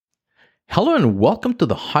Hello and welcome to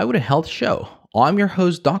the Highway to Health Show. I'm your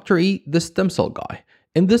host, Dr. E, the Stem Cell Guy.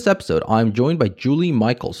 In this episode, I'm joined by Julie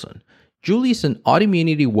Michelson. Julie is an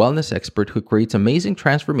autoimmunity wellness expert who creates amazing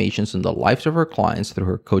transformations in the lives of her clients through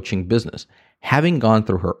her coaching business. Having gone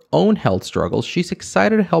through her own health struggles, she's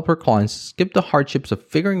excited to help her clients skip the hardships of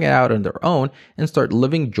figuring it out on their own and start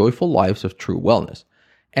living joyful lives of true wellness.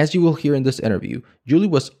 As you will hear in this interview, Julie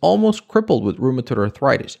was almost crippled with rheumatoid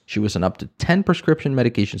arthritis. She was on up to 10 prescription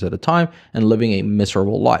medications at a time and living a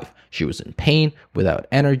miserable life. She was in pain, without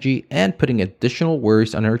energy, and putting additional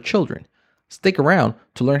worries on her children. Stick around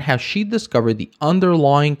to learn how she discovered the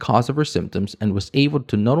underlying cause of her symptoms and was able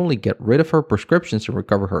to not only get rid of her prescriptions to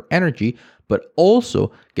recover her energy, but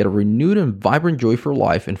also get a renewed and vibrant joy for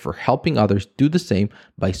life and for helping others do the same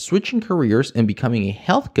by switching careers and becoming a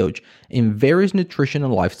health coach in various nutrition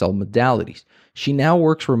and lifestyle modalities. She now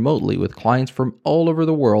works remotely with clients from all over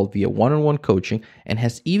the world via one-on-one coaching and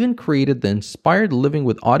has even created the Inspired Living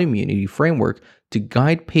with Autoimmunity framework to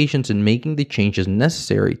guide patients in making the changes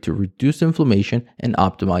necessary to reduce inflammation and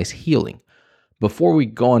optimize healing. Before we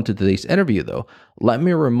go on to today's interview though, let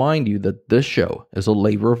me remind you that this show is a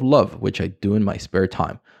labor of love, which I do in my spare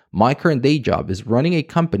time. My current day job is running a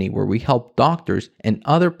company where we help doctors and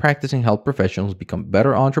other practicing health professionals become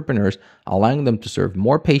better entrepreneurs, allowing them to serve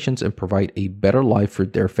more patients and provide a better life for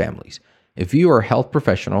their families. If you are a health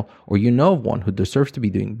professional or you know of one who deserves to be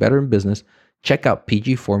doing better in business, check out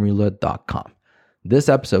pgformula.com. This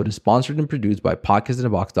episode is sponsored and produced by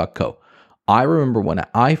podcastinthebox.co. I remember when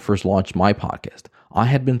I first launched my podcast, I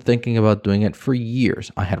had been thinking about doing it for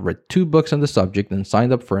years. I had read 2 books on the subject and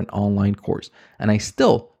signed up for an online course, and I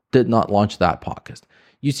still did not launch that podcast.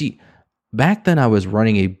 You see, back then I was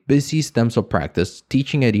running a busy stem cell practice,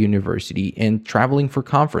 teaching at university, and traveling for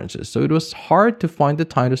conferences, so it was hard to find the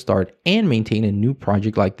time to start and maintain a new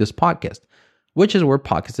project like this podcast, which is where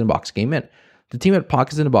Pockets in the Box came in. The team at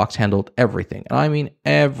Pockets in the Box handled everything, and I mean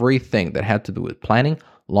everything that had to do with planning,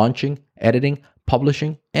 launching, editing,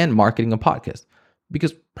 publishing, and marketing a podcast.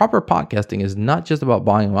 Because proper podcasting is not just about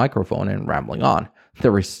buying a microphone and rambling on.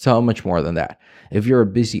 There is so much more than that. If you're a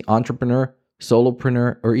busy entrepreneur,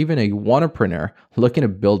 solopreneur, or even a wannapreneur looking to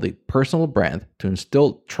build a personal brand to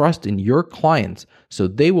instill trust in your clients so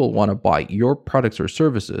they will want to buy your products or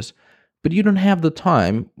services, but you don't have the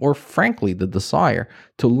time or frankly the desire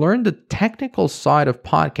to learn the technical side of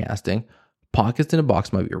podcasting, Pockets in the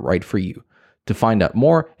Box might be right for you. To find out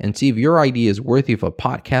more and see if your idea is worthy of a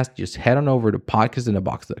podcast, just head on over to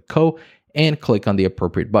podcastinthebox.co and click on the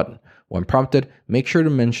appropriate button. When prompted, make sure to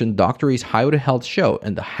mention Dr. E's Highway to Health show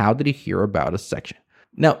in the How Did He Hear About Us section.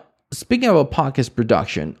 Now, speaking of a podcast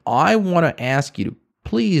production, I want to ask you to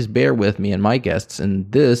please bear with me and my guests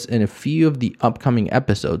in this and a few of the upcoming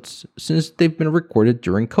episodes since they've been recorded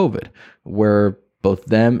during COVID, where both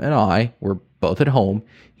them and I were both at home,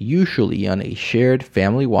 usually on a shared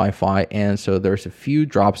family Wi-Fi, and so there's a few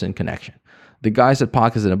drops in connection. The guys at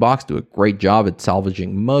Pockets in the Box do a great job at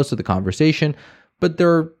salvaging most of the conversation, but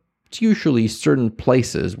there's usually certain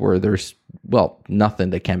places where there's,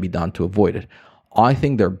 nothing that can be done to avoid it. I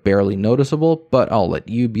think they're barely noticeable, but I'll let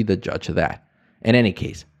you be the judge of that. In any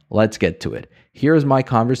case, let's get to it. Here's my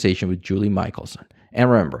conversation with Julie Michelson.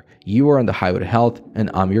 And remember, you are on the highway to health,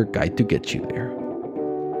 and I'm your guide to get you there.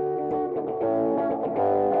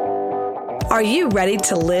 Are you ready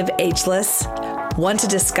to live ageless? Want to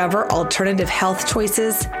discover alternative health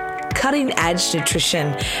choices, cutting-edge nutrition,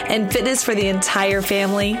 and fitness for the entire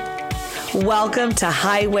family? Welcome to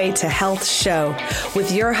Highway to Health Show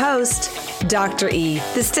with your host, Dr. E,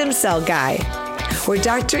 the Stem Cell Guy, where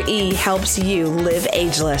Dr. E helps you live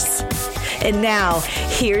ageless. And now,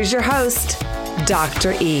 here's your host,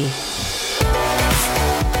 Dr. E.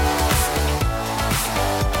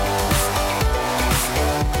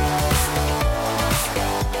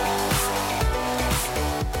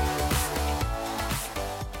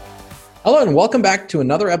 Hello and welcome back to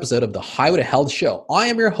another episode of the Highway to Health Show. I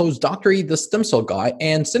am your host, Dr. E, the Stem Cell Guy,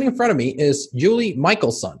 and sitting in front of me is Julie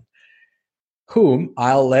Michelson, whom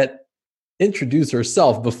I'll let introduce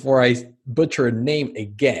herself before I butcher her name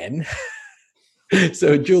again.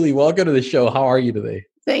 So Julie, welcome to the show. How are you today?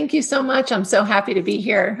 Thank you so much. I'm so happy to be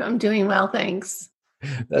here. I'm doing well, thanks.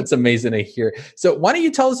 That's amazing to hear. So why don't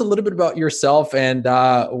you tell us a little bit about yourself and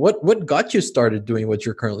what got you started doing what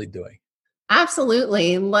you're currently doing?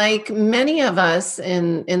 Absolutely. Like many of us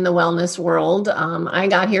in the wellness world, I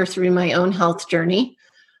got here through my own health journey.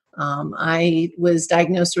 I was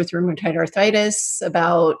diagnosed with rheumatoid arthritis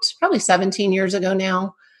about probably 17 years ago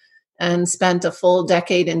now and spent a full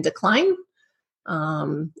decade in decline.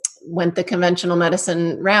 Went the conventional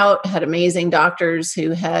medicine route, had amazing doctors who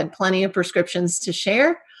had plenty of prescriptions to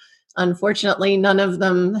share. Unfortunately, none of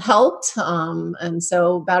them helped. And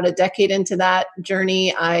so about a decade into that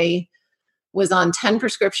journey, I was on 10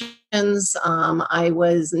 prescriptions. I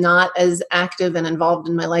was not as active and involved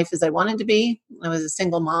in my life as I wanted to be. I was a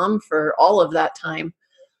single mom for all of that time.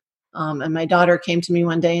 And my daughter came to me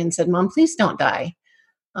one day and said, "Mom, please don't die."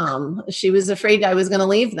 She was afraid I was going to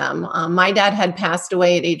leave them. My dad had passed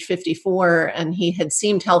away at age 54, and he had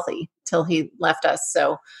seemed healthy till he left us.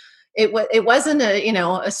 So it wasn't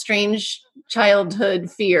a strange childhood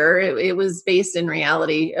fear. It was based in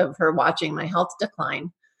reality of her watching my health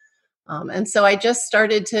decline. And so I just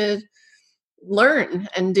started to learn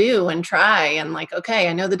and do and try, and like, okay,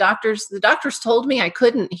 I know the doctors told me I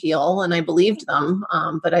couldn't heal, and I believed them.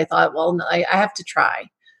 But I thought, well, no, I have to try.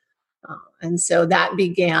 And so that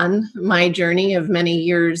began my journey of many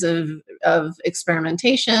years of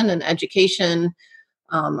experimentation and education,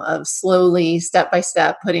 of slowly, step by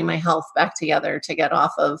step, putting my health back together to get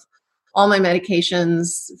off of all my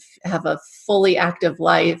medications, have a fully active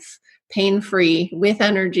life, pain-free, with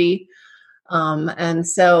energy. And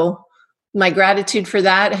so my gratitude for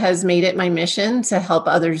that has made it my mission to help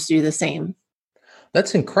others do the same.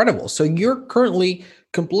 That's incredible. So you're currently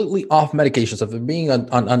completely off medications. After being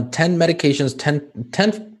on 10 medications,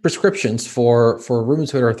 10 prescriptions for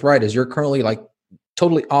rheumatoid arthritis, you're currently like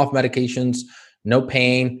totally off medications, no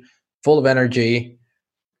pain, full of energy.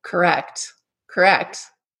 Correct.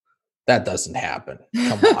 That doesn't happen.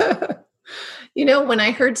 Come on. When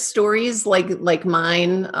I heard stories like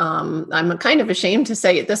mine, I'm kind of ashamed to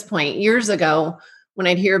say at this point, years ago, when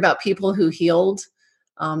I'd hear about people who healed,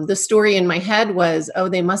 the story in my head was, oh,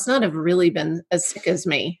 they must not have really been as sick as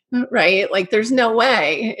me, right? Like, there's no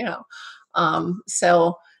way,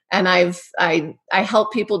 So, and I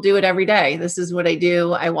help people do it every day. This is what I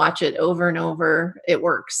do. I watch it over and over. It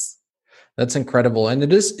works. That's incredible. And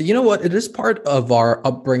it is, you know what? It is part of our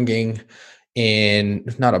upbringing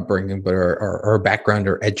not upbringing, but our background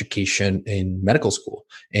or education in medical school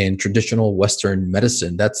and traditional Western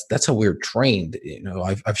medicine. That's how we're trained.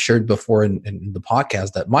 I've shared before in the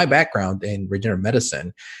podcast that my background in regenerative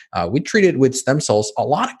medicine, we treated with stem cells a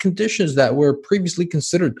lot of conditions that were previously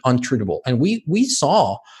considered untreatable. And we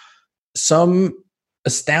saw some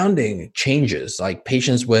astounding changes, like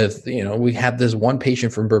patients with, we had this one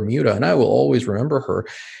patient from Bermuda, and I will always remember her.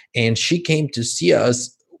 And she came to see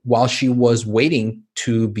us while she was waiting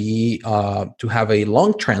to have a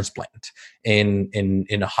lung transplant in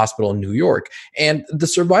a hospital in New York. And the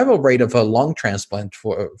survival rate of a lung transplant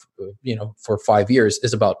for 5 years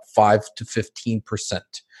is about 5 to 15%.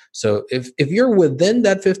 So if you're within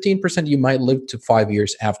that 15%, you might live to 5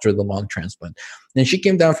 years after the lung transplant. And she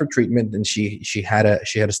came down for treatment, and she had a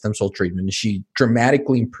stem cell treatment, and she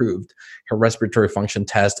dramatically improved her respiratory function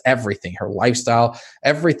test, everything, her lifestyle,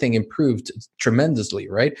 everything improved tremendously,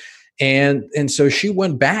 right? And so she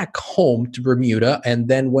went back home to Bermuda and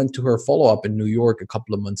then went to her follow-up in New York a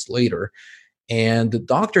couple of months later. And the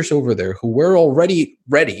doctors over there, who were already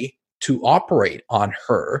ready to operate on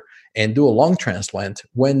her and do a lung transplant,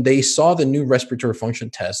 when they saw the new respiratory function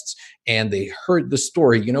tests and they heard the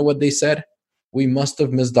story, you know what they said? We must have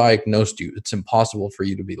misdiagnosed you. It's impossible for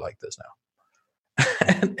you to be like this now.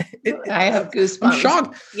 I have goosebumps. I'm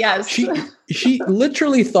shocked. Yes. She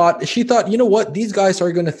literally thought, you know what? These guys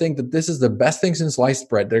are going to think that this is the best thing since sliced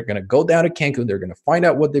bread. They're going to go down to Cancun. They're going to find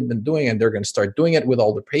out what they've been doing, and they're going to start doing it with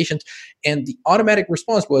all the patients. And the automatic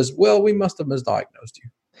response was, well, we must have misdiagnosed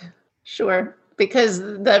you. Sure. Because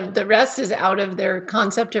the rest is out of their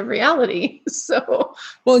concept of reality. So,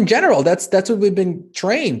 well, in general, that's what we've been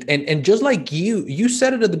trained. And just like you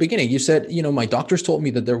said it at the beginning, you said, my doctors told me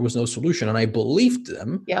that there was no solution, and I believed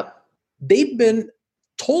them. Yep. They've been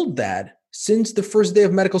told that since the first day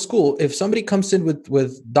of medical school. If somebody comes in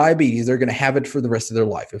with diabetes, they're going to have it for the rest of their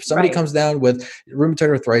life. If somebody comes down with rheumatoid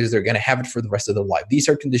arthritis, they're going to have it for the rest of their life. These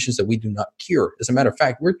are conditions that we do not cure. As a matter of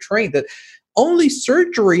fact, we're trained that only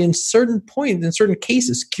surgery in certain points, in certain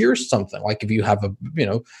cases, cures something. Like if you have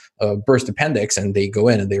a burst appendix and they go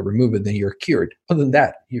in and they remove it, then you're cured. Other than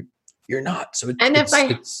that, you're not. So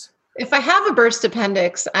if I have a burst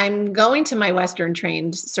appendix, I'm going to my Western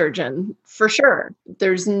trained surgeon for sure.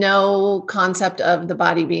 There's no concept of the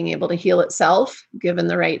body being able to heal itself given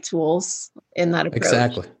the right tools in that approach.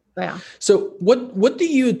 Exactly. Yeah. So what do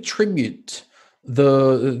you attribute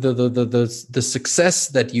the success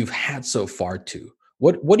that you've had so far to?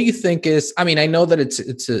 What do you think is, I mean, I know that it's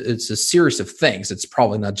a series of things. It's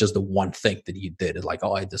probably not just the one thing that you did. It's like,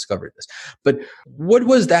 oh, I discovered this. But what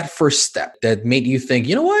was that first step that made you think,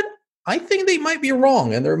 you know what? I think they might be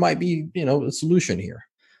wrong and there might be, a solution here.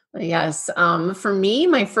 Yes. For me,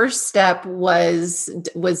 my first step was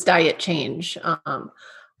diet change.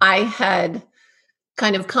 I had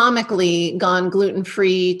kind of comically gone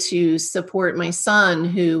gluten-free to support my son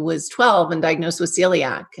who was 12 and diagnosed with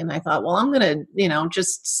celiac. And I thought, well, I'm going to,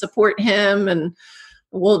 just support him and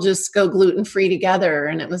we'll just go gluten-free together.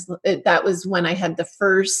 And that was when I had the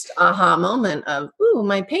first aha moment of, ooh,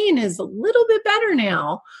 my pain is a little bit better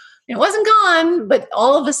now. It wasn't gone, but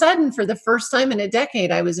all of a sudden, for the first time in a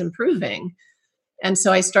decade, I was improving. And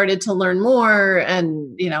so I started to learn more and,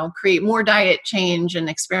 create more diet change and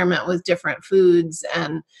experiment with different foods.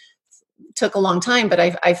 And it took a long time, but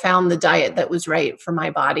I found the diet that was right for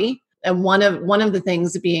my body. And one of the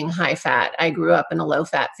things being high fat. I grew up in a low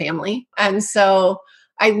fat family. And so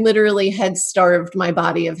I literally had starved my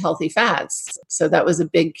body of healthy fats. So that was a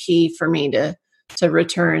big key for me to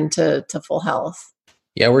return to full health.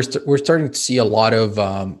 Yeah, we're starting to see a lot of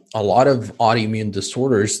autoimmune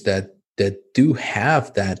disorders that do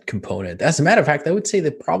have that component. As a matter of fact, I would say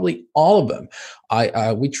that probably all of them.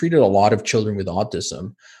 We treated a lot of children with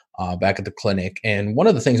autism back at the clinic, and one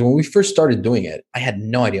of the things when we first started doing it, I had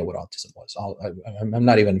no idea what autism was. I'm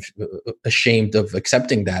not even ashamed of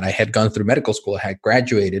accepting that. I had gone through medical school, I had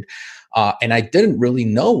graduated, and I didn't really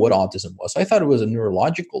know what autism was. I thought it was a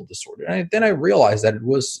neurological disorder, and then I realized that it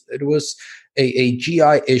was a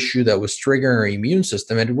GI issue that was triggering our immune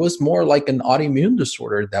system, and it was more like an autoimmune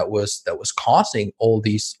disorder that was causing all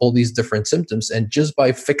these different symptoms. And just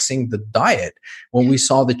by fixing the diet, when we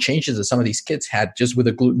saw the changes that some of these kids had just with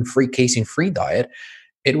a gluten-free, casein-free diet,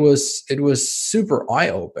 it was super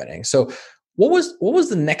eye-opening. So what was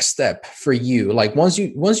the next step for you? Like once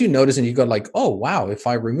you notice and you go like, oh wow, if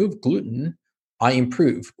I remove gluten, I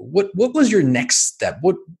improve. What was your next step?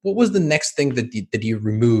 What was the next thing that you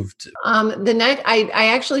removed? I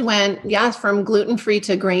actually went, from gluten-free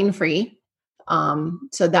to grain-free.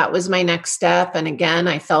 So that was my next step. And again,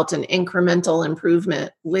 I felt an incremental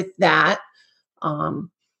improvement with that.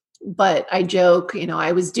 But I joke,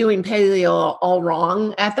 I was doing paleo all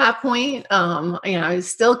wrong at that point. I was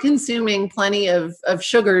still consuming plenty of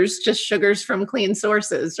sugars, just sugars from clean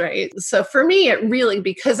sources, right? So for me, it really,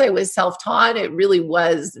 because I was self-taught, it really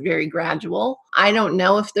was very gradual. I don't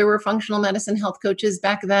know if there were functional medicine health coaches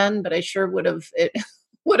back then, but I sure would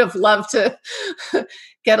have loved to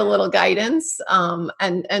get a little guidance.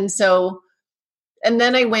 And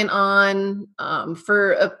then I went on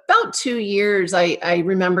for about 2 years. I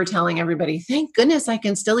remember telling everybody, thank goodness I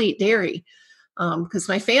can still eat dairy, because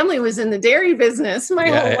my family was in the dairy business my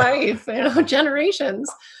whole life, generations.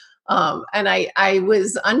 And I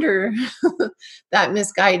was under that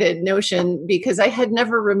misguided notion because I had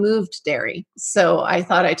never removed dairy. So I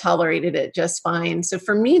thought I tolerated it just fine. So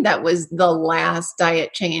for me, that was the last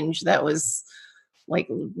diet change that was like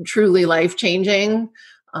truly life-changing.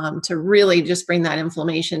 To really just bring that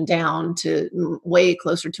inflammation down to way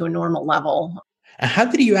closer to a normal level. How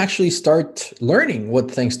did you actually start learning what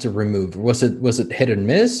things to remove? Was it hit and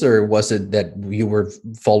miss, or was it that you were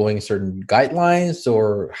following certain guidelines,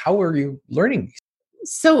 or how were you learning?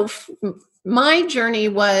 So my journey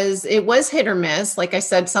was hit or miss. Like I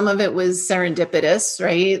said, some of it was serendipitous,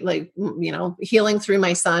 right? Like, healing through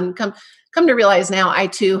my son. Come to realize now, I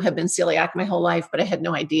too have been celiac my whole life, but I had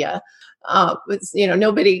no idea.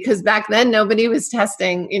 Nobody, because back then nobody was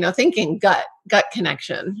testing, thinking gut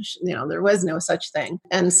connection. There was no such thing.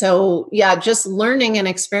 And so, just learning and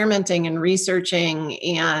experimenting and researching,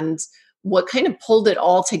 and what kind of pulled it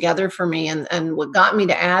all together for me, and what got me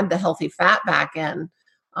to add the healthy fat back in,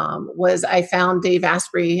 was I found Dave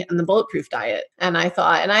Asprey and the Bulletproof Diet. And I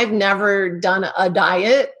thought, and I've never done a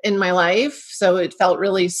diet in my life, so it felt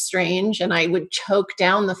really strange. And I would choke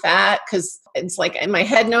down the fat because it's like my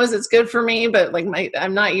head knows it's good for me, but like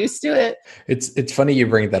I'm not used to it. It's funny you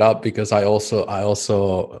bring that up, because I was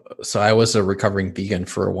a recovering vegan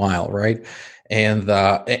for a while, right? And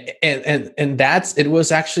it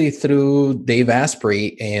was actually through Dave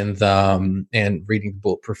Asprey and reading the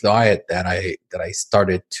Bulletproof Diet that I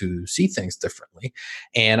started to see things differently.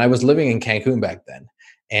 And I was living in Cancun back then,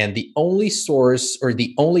 and the only source, or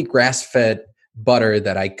the only grass-fed butter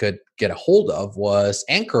that I could get a hold of was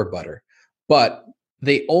Anchor butter, but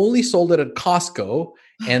they only sold it at Costco,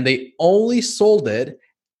 and they only sold it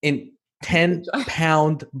in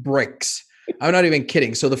 10-pound bricks. I'm not even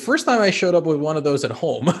kidding. So the first time I showed up with one of those at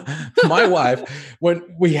home, my wife, when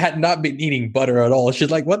we had not been eating butter at all,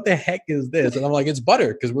 she's like, "What the heck is this?" And I'm like, "It's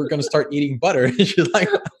butter, because we're going to start eating butter." And she's like,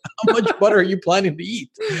 "How much butter are you planning to eat?"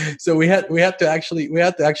 So we had to actually,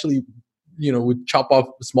 we'd chop off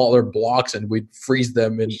smaller blocks and we'd freeze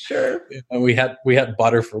them. And, sure. And we had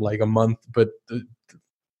butter for like a month, but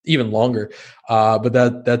even longer. But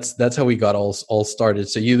that's how we got all started.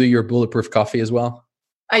 So you do your Bulletproof coffee as well?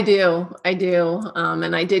 I do. I do.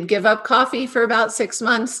 And I did give up coffee for about 6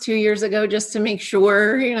 months, 2 years ago, just to make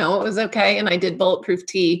sure, it was okay. And I did bulletproof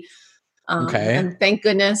tea. Okay. And thank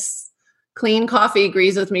goodness clean coffee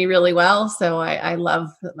agrees with me really well. So I love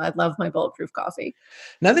my bulletproof coffee.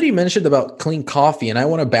 Now that you mentioned about clean coffee, and I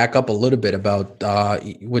want to back up a little bit about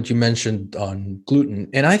what you mentioned on gluten.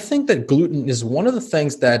 And I think that gluten is one of the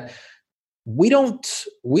things that we don't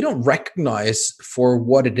recognize for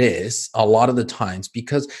what it is a lot of the times,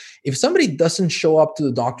 because if somebody doesn't show up to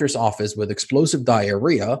the doctor's office with explosive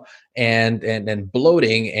diarrhea and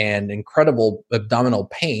bloating and incredible abdominal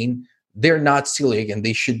pain, they're not celiac and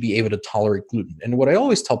they should be able to tolerate gluten. And what I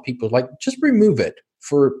always tell people is, like, just remove it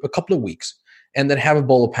for a couple of weeks and then have a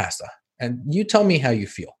bowl of pasta and you tell me how you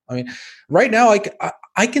feel. I mean, right now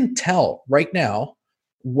I can tell right now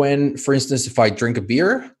when, for instance, if I drink a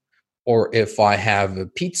beer or if I have a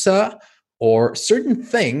pizza or certain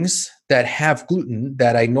things that have gluten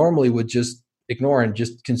that I normally would just ignore and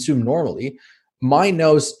just consume normally, my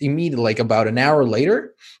nose immediately, like about an hour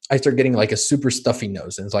later, I start getting like a super stuffy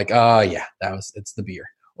nose. And it's like, oh yeah, it's the beer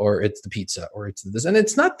or it's the pizza or it's this. And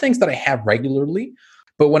it's not things that I have regularly,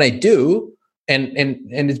 but when I do, and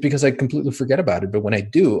it's because I completely forget about it. But when I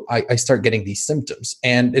do, I start getting these symptoms.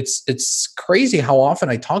 And it's crazy how often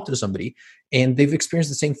I talk to somebody and they've experienced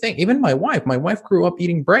the same thing. Even my wife grew up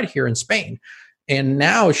eating bread here in Spain. And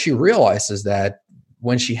now she realizes that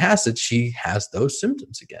when she has it, she has those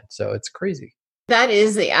symptoms again. So it's crazy. That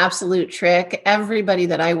is the absolute trick. Everybody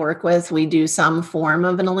that I work with, we do some form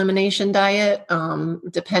of an elimination diet,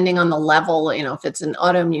 depending on the level. If it's an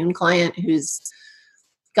autoimmune client who's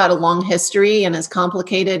got a long history and is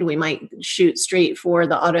complicated, we might shoot straight for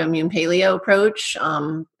the autoimmune paleo approach,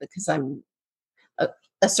 because I'm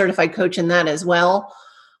a certified coach in that as well.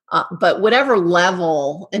 But whatever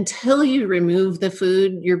level, until you remove the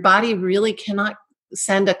food, your body really cannot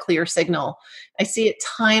send a clear signal. I see it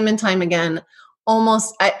time and time again.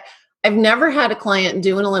 I've never had a client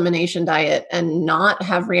do an elimination diet and not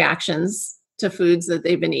have reactions to foods that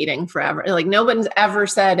they've been eating forever. Like, nobody's ever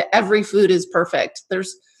said every food is perfect.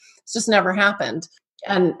 It's just never happened.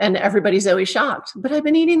 And everybody's always shocked. But I've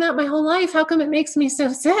been eating that my whole life. How come it makes me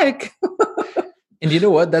so sick? And you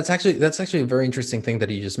know what? That's actually a very interesting thing that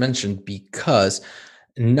you just mentioned, because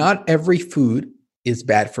not every food is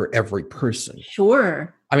bad for every person.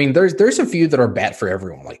 Sure. I mean, there's a few that are bad for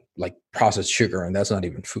everyone, like processed sugar, and that's not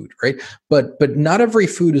even food, right? But not every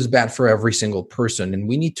food is bad for every single person, and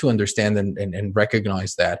we need to understand and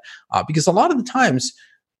recognize that, because a lot of the times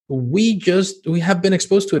we have been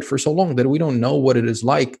exposed to it for so long that we don't know what it is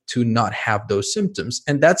like to not have those symptoms,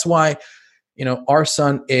 and that's why, our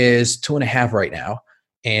son is 2.5 right now,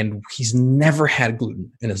 and he's never had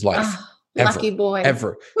gluten in his life. Lucky boy.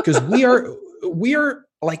 Ever, because we are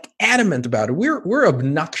like adamant about it. We're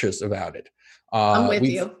obnoxious about it. I'm with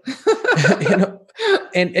you.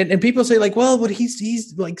 And people say, like, well, but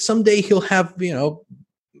he's like, someday he'll have,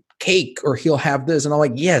 cake or he'll have this. And I'm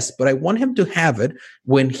like, yes, but I want him to have it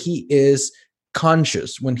when he is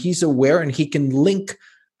conscious, when he's aware and he can link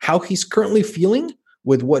how he's currently feeling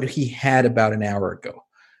with what he had about an hour ago.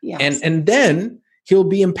 Yes. And then he'll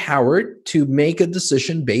be empowered to make a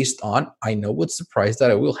decision based on, I know what's the price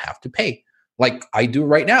that I will have to pay. Like I do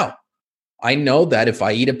right now. I know that if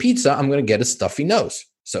I eat a pizza, I'm going to get a stuffy nose.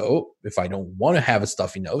 So if I don't want to have a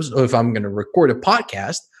stuffy nose, or if I'm going to record a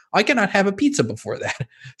podcast, I cannot have a pizza before that.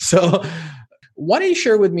 So why don't you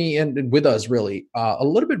share with me and with us really a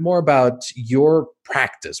little bit more about your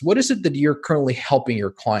practice? What is it that you're currently helping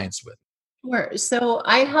your clients with? Sure. So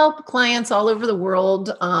I help clients all over the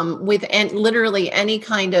world with literally any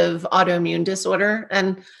kind of autoimmune disorder.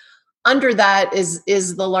 And under that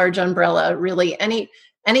is the large umbrella, really any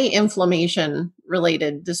inflammation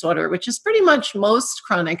related disorder, which is pretty much most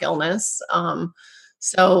chronic illness.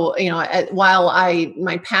 So, while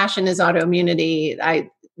my passion is autoimmunity, I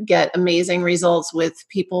get amazing results with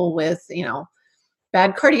people with,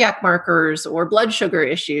 bad cardiac markers or blood sugar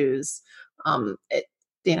issues.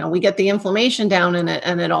 We get the inflammation down in it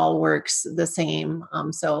and it all works the same.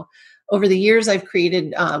 So over the years, I've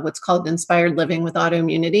created what's called Inspired Living with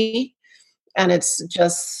Autoimmunity. And it's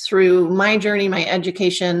just through my journey, my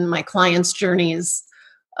education, my clients' journeys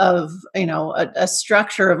of, a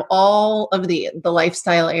structure of all of the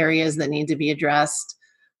lifestyle areas that need to be addressed.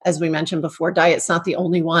 As we mentioned before, diet's not the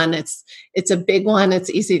only one. It's a big one. It's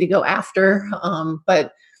easy to go after.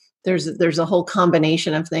 But there's a whole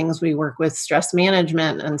combination of things. We work with stress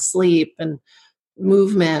management and sleep and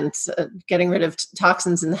movement, getting rid of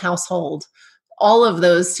toxins in the household. All of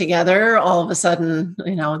those together, all of a sudden,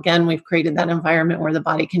 again, we've created that environment where the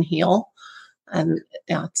body can heal. And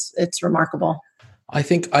it's remarkable. I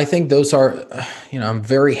think those are, I'm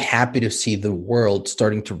very happy to see the world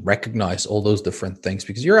starting to recognize all those different things,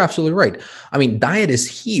 because you're absolutely right. I mean, diet is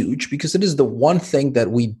huge because it is the one thing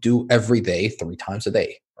that we do every day, 3 times a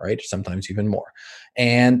day, right? Sometimes even more.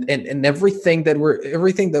 And everything that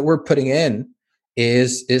we're putting in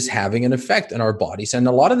is having an effect in our bodies. And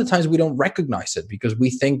a lot of the times we don't recognize it because we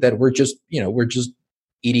think that we're just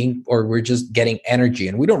eating, or we're just getting energy,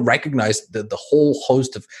 and we don't recognize the whole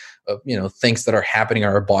host of things that are happening in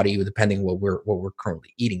our body depending on what we're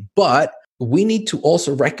currently eating. But we need to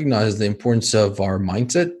also recognize the importance of our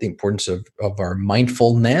mindset, the importance of our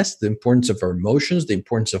mindfulness, the importance of our emotions, the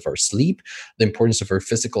importance of our sleep, the importance of our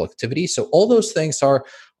physical activity. So all those things are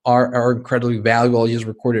incredibly valuable. I just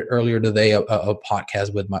recorded earlier today a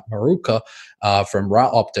podcast with Maruka from Raw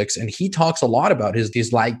Optics, and he talks a lot about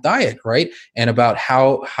his lack diet, right? And about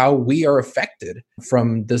how we are affected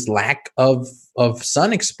from this lack of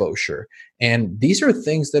sun exposure. And these are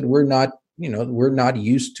things that we're not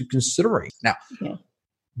used to considering. Now, Yeah.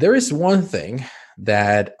 there is one thing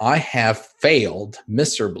that I have failed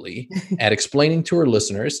miserably at explaining to our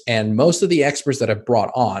listeners, and most of the experts that I've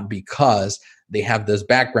brought on, because they have this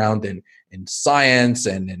background in science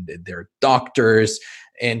and they're doctors,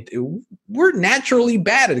 and we're naturally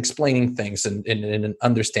bad at explaining things in an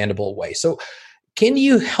understandable way. So can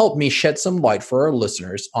you help me shed some light for our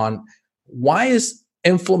listeners on why is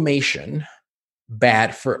inflammation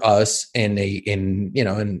bad for us in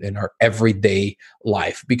our everyday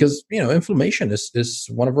life? Because inflammation is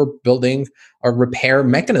one of our repair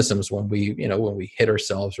mechanisms when we hit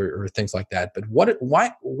ourselves or things like that. But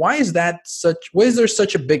why is there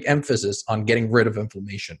such a big emphasis on getting rid of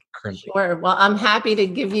inflammation currently? Sure. Well, I'm happy to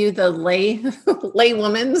give you the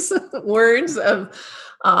laywoman's words of.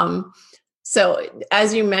 So,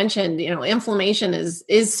 as you mentioned, inflammation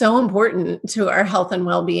is so important to our health and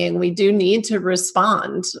well-being. We do need to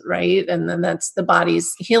respond, right? And then that's the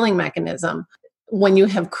body's healing mechanism. When you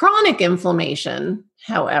have chronic inflammation,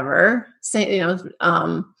 however,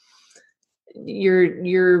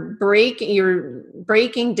 you're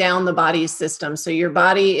breaking down the body's system. So your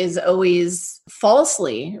body is always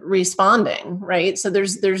falsely responding, right? So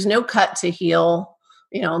there's no cut to heal.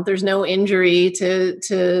 There's no injury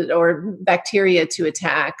to or bacteria to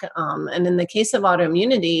attack. And in the case of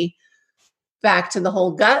autoimmunity, back to the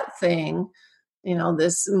whole gut thing,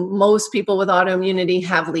 most people with autoimmunity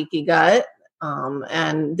have leaky gut.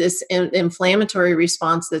 And this inflammatory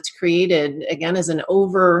response that's created, again, is an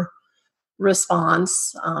over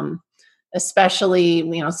response, especially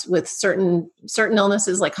with certain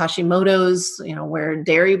illnesses like Hashimoto's, where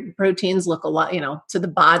dairy proteins look a lot, to the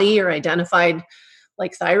body, are identified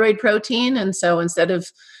like thyroid protein. And so instead of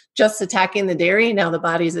just attacking the dairy, now the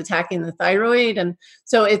body's attacking the thyroid. And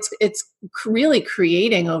so it's really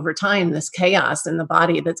creating over time this chaos in the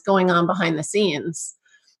body that's going on behind the scenes.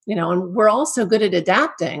 And we're also good at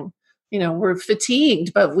adapting. We're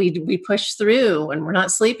fatigued, but we push through, and we're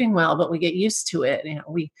not sleeping well, but we get used to it.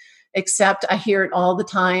 We accept. I hear it all the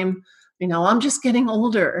time. I'm just getting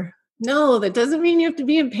older. No, that doesn't mean you have to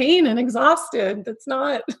be in pain and exhausted. That's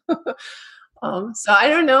not. So I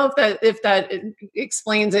don't know if that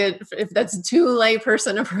explains it. If that's a too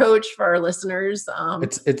layperson approach for our listeners,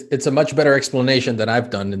 it's a much better explanation than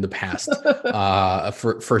I've done in the past,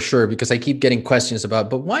 for sure. Because I keep getting questions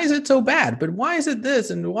about, but why is it so bad? But why is it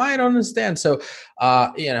this? And why I don't understand. So,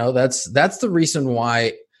 that's the reason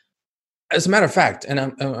why. As a matter of fact, and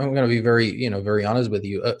I'm going to be very honest with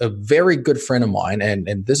you, a very good friend of mine,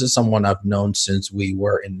 and this is someone I've known since we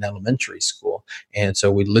were in elementary school, and so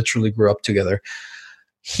we literally grew up together.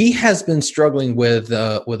 He has been struggling with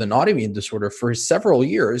an autoimmune disorder for several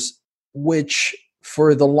years, which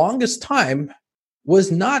for the longest time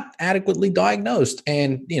was not adequately diagnosed.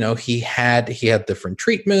 And he had different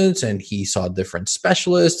treatments, and he saw different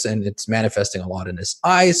specialists, and it's manifesting a lot in his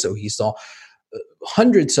eyes. So he saw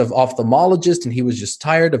hundreds of ophthalmologists, and he was just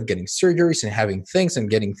tired of getting surgeries and having things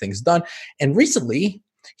and getting things done. And recently,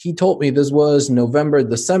 he told me, this was November,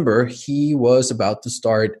 December, he was about to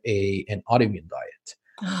start an autoimmune diet.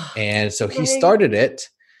 And so he started it,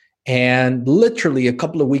 and literally a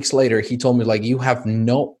couple of weeks later, he told me, like, you have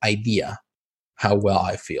no idea how well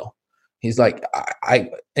I feel. He's like,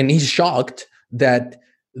 and he's shocked that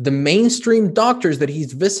the mainstream doctors that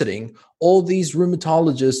he's visiting, all these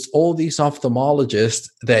rheumatologists, all these ophthalmologists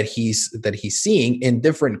that he's seeing in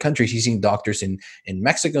different countries. He's seeing doctors in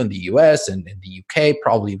Mexico, in the US, and in the UK,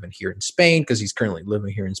 probably even here in Spain, because he's currently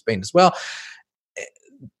living here in Spain as well.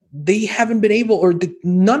 They haven't been able, or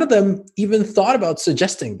none of them even thought about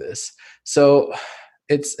suggesting this. So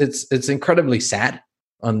it's incredibly sad.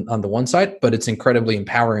 on the one side, but it's incredibly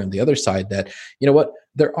empowering on the other side that, you know what,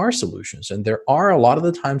 there are solutions, and there are a lot of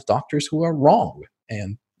the times doctors who are wrong.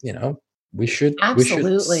 And, we should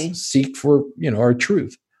Absolutely. seek for, our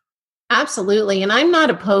truth. Absolutely. And I'm not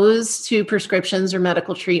opposed to prescriptions or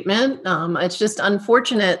medical treatment. It's just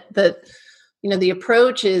unfortunate that, the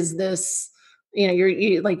approach is this,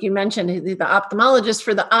 you like you mentioned, the ophthalmologist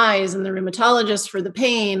for the eyes and the rheumatologist for the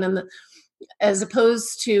pain, and as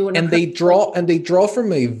opposed to And they draw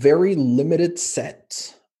from a very limited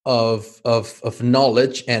set of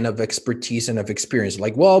knowledge and of expertise and of experience.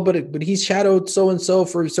 Like, well, but he's shadowed so and so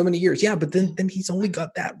for so many years. Yeah, but then he's only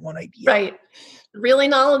got that one idea. Right. Really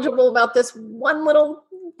knowledgeable about this one little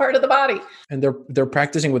part of the body. And they're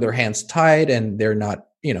practicing with their hands tied, and they're not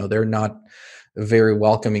very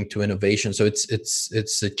welcoming to innovation. So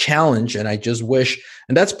it's a challenge. And I just wish,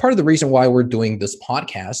 and that's part of the reason why we're doing this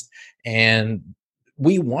podcast. And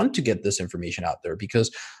we want to get this information out there, because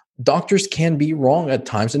doctors can be wrong at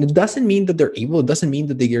times. And it doesn't mean that they're evil. It doesn't mean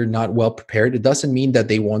that they are not well prepared. It doesn't mean that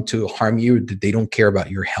they want to harm you, that they don't care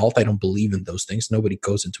about your health. I don't believe in those things. Nobody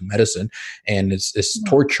goes into medicine and is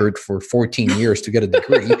tortured for 14 years to get a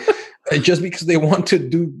degree just because they want to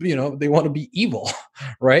they want to be evil,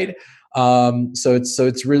 right? So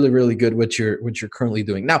it's really, really good what you're currently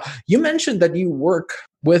doing. Now, you mentioned that you work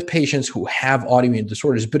with patients who have autoimmune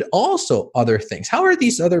disorders, but also other things. How are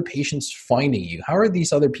these other patients finding you? How are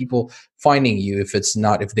these other people finding you if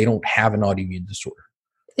they don't have an autoimmune disorder?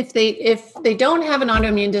 If they don't have an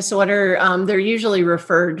autoimmune disorder, they're usually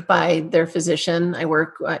referred by their physician. I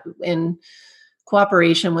work in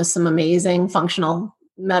cooperation with some amazing functional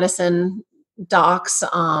medicine docs,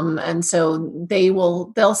 and so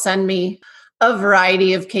they'll send me a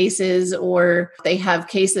variety of cases, or they have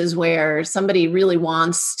cases where somebody really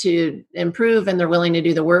wants to improve and they're willing to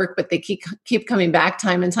do the work, but they keep coming back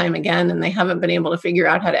time and time again, and they haven't been able to figure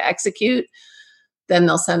out how to execute. Then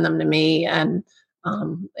they'll send them to me, and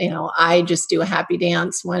I just do a happy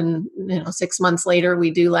dance when 6 months later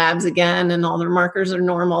we do labs again and all their markers are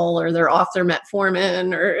normal, or they're off their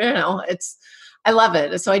metformin, or I love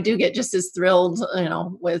it. So I do get just as thrilled,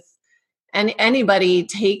 with anybody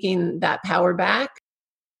taking that power back.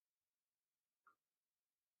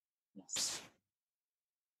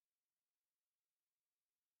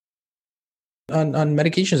 On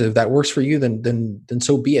medications, if that works for you, then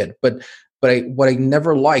so be it. But what I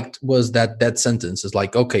never liked was that sentence is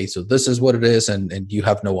like, okay, so this is what it is, and you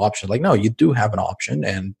have no option. Like, no, you do have an option,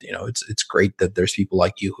 and it's great that there's people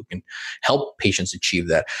like you who can help patients achieve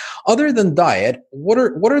that. Other than diet, what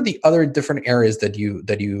are the other different areas that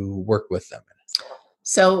you work with them in?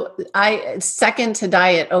 So second to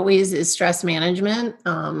diet always is stress management.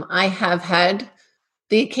 I have had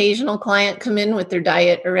the occasional client come in with their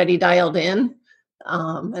diet already dialed in.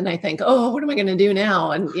 And I think, oh, what am I going to do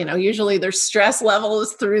now? And, usually their stress level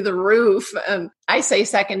is through the roof. And I say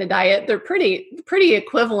second to diet, they're pretty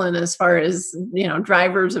equivalent as far as,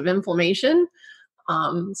 drivers of inflammation.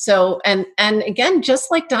 And again,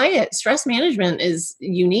 just like diet, stress management is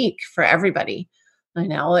unique for everybody. I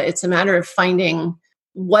know it's a matter of finding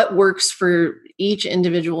what works for each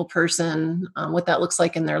individual person, what that looks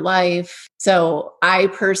like in their life. So I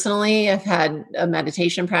personally have had a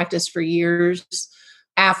meditation practice for years.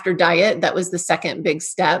 After diet, that was the second big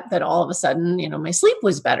step, that all of a sudden, my sleep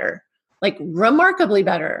was better, like remarkably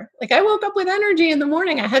better. Like I woke up with energy in the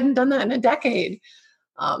morning. I hadn't done that in a decade.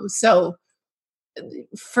 So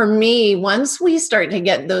for me, once we start to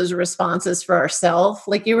get those responses for ourselves,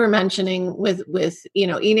 like you were mentioning with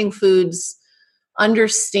eating foods,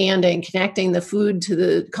 understanding, connecting the food to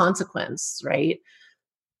the consequence, right?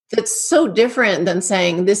 That's so different than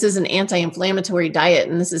saying this is an anti-inflammatory diet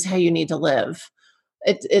and this is how you need to live.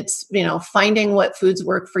 It's finding what foods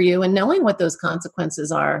work for you and knowing what those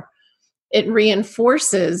consequences are. It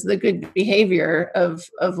reinforces the good behavior of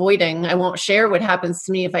avoiding. I won't share what happens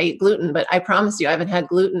to me if I eat gluten, but I promise you, I haven't had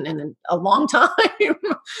gluten in a long time.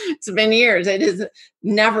 It's been years. It is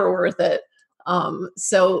never worth it.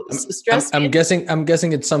 So stress. I'm guessing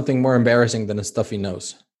it's something more embarrassing than a stuffy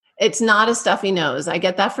nose. It's not a stuffy nose. I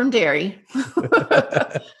get that from dairy.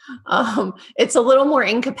 It's a little more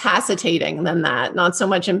incapacitating than that. Not so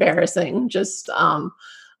much embarrassing. Just, I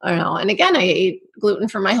don't know. And again, I ate gluten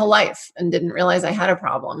for my whole life and didn't realize I had a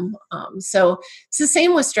problem. So it's the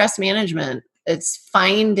same with stress management. It's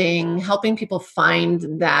helping people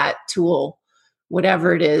find that tool,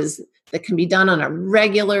 whatever it is, that can be done on a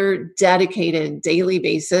regular, dedicated, daily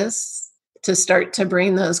basis to start to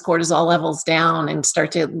bring those cortisol levels down and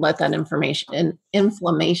start to let that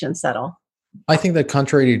inflammation settle. I think that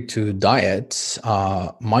contrary to diet,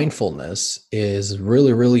 mindfulness is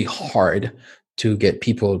really, really hard to get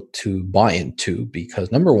people to buy into,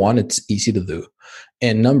 because number one, it's easy to do.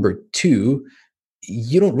 And number two,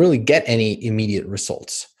 you don't really get any immediate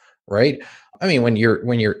results, right? I mean, when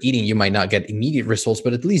you're eating, you might not get immediate results,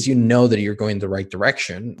 but at least you know that you're going the right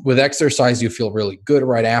direction. With exercise, you feel really good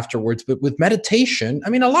right afterwards. But with meditation,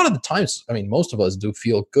 I mean, a lot of the times, I mean, most of us do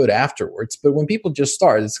feel good afterwards. But when people just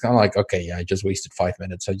start, it's kind of like, okay, yeah, I just wasted 5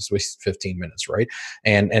 minutes. I just wasted 15 minutes, right?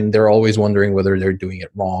 And they're always wondering whether they're doing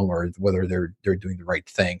it wrong or whether they're doing the right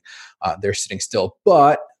thing. They're sitting still.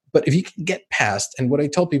 But if you can get past, and what I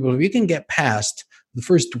tell people, if you can get past the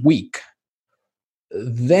first week,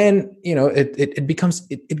 then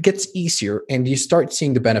it gets easier and you start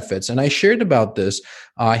seeing the benefits. And I shared about this.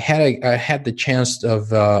 I had the chance of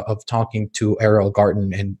talking to Ariel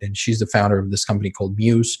Garten, and she's the founder of this company called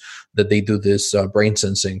Muse, that they do this brain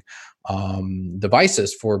sensing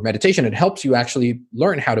devices for meditation. It helps you actually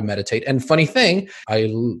learn how to meditate. And funny thing, I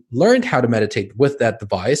learned how to meditate with that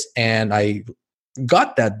device, and I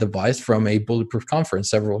got that device from a Bulletproof conference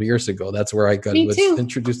several years ago. That's where I was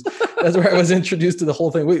introduced. That's where I was introduced to the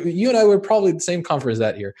whole thing. You and I were probably at the same conference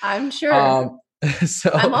that year. I'm sure.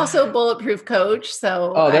 So I'm also a Bulletproof coach.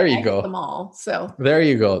 So there you go. Them all. So there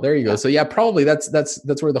you go. Yeah. So yeah, probably that's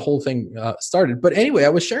where the whole thing started. But anyway, I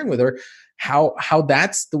was sharing with her how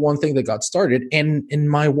that's the one thing that got started, and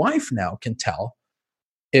my wife now can tell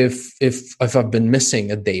if I've been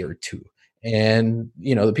missing a day or two. And,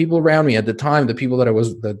 the people around me at the time, the people that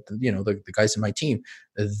the guys in my team,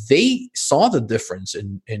 they saw the difference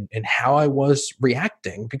in how I was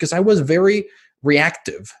reacting, because I was very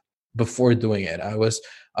reactive before doing it. I was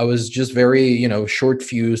just very, short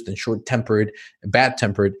fused and short tempered and bad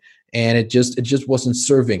tempered. And it just wasn't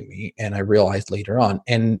serving me. And I realized later on,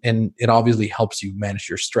 and it obviously helps you manage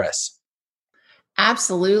your stress.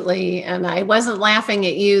 Absolutely. And I wasn't laughing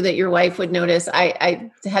at you that your wife would notice.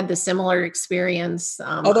 I had the similar experience.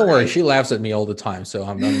 Don't worry. She laughs at me all the time. So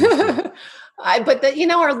I'm but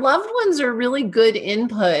our loved ones are really good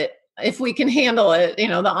input if we can handle it,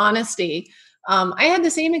 the honesty. I had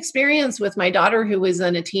the same experience with my daughter, who was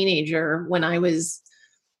a teenager, when I was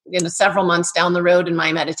several months down the road in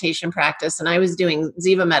my meditation practice. And I was doing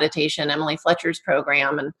Ziva meditation, Emily Fletcher's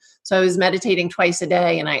program. And so I was meditating twice a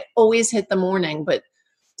day, and I always hit the morning, but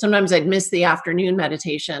sometimes I'd miss the afternoon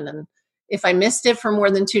meditation. And if I missed it for more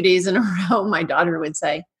than 2 days in a row, my daughter would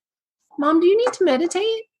say, "Mom, do you need to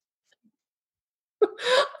meditate?"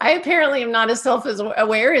 I apparently am not as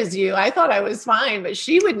self-aware as you. I thought I was fine, but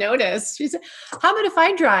she would notice. She said, "How about if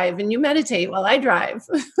I drive and you meditate while I drive?"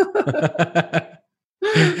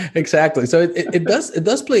 Exactly. So it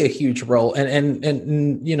does play a huge role,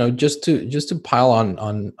 and just to pile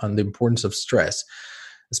on the importance of stress,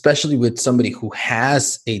 especially with somebody who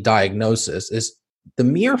has a diagnosis, is the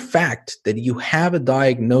mere fact that you have a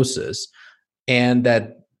diagnosis, and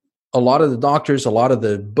that a lot of the doctors, a lot of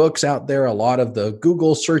the books out there, a lot of the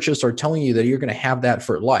Google searches are telling you that you're going to have that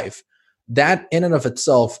for life. That in and of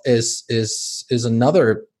itself is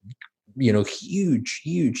another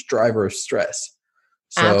huge driver of stress.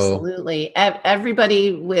 So, absolutely.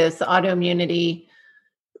 Everybody with autoimmunity,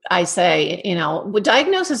 I say, with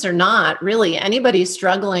diagnosis or not, really anybody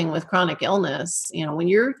struggling with chronic illness, when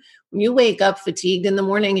you wake up fatigued in the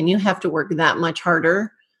morning and you have to work that much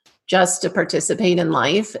harder just to participate in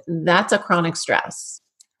life, that's a chronic stress.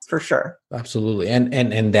 For sure. Absolutely.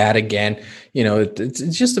 And that again,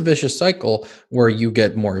 it's just a vicious cycle where you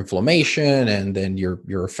get more inflammation, and then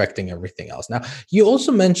you're affecting everything else. Now, you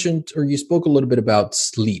also mentioned, or you spoke a little bit about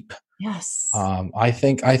sleep. Yes. I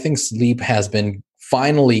think sleep has been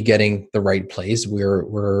finally getting the right place.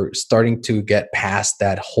 We're starting to get past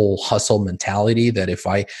that whole hustle mentality that if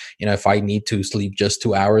I need to sleep just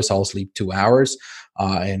 2 hours, I'll sleep 2 hours.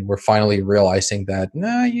 And we're finally realizing that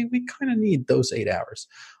we kind of need those 8 hours.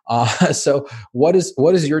 So what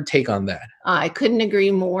is your take on that? I couldn't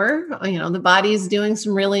agree more. The body's doing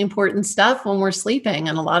some really important stuff when we're sleeping,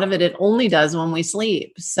 and a lot of it only does when we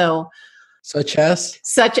sleep. So such as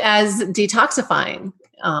detoxifying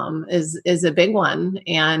is a big one,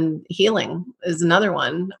 and healing is another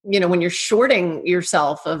one. When you're shorting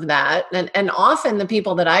yourself of that, and often the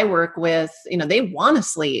people that I work with, they want to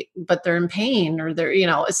sleep, but they're in pain, or they're,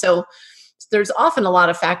 so there's often a lot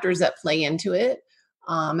of factors that play into it.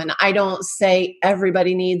 And I don't say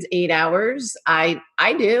everybody needs 8 hours. I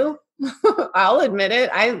do. I'll admit it.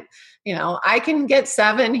 I can get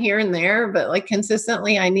 7 here and there, but like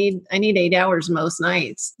consistently, I need 8 hours most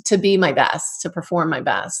nights to be my best, to perform my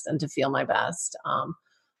best, and to feel my best.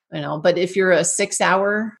 But if you're a 6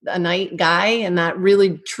 hour a night guy and that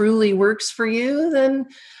really truly works for you, then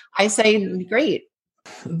I say, great,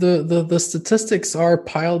 The statistics are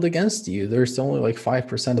piled against you. There's only like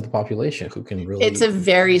 5% of the population who can It's really a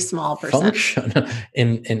very small percent. function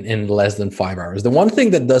in less than 5 hours. The one thing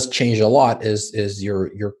that does change a lot is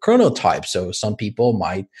your chronotype. So some people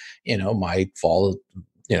might fall,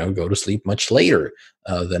 go to sleep much later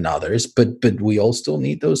than others, but we all still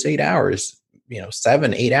need those 8 hours,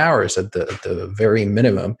 7, 8 hours at the very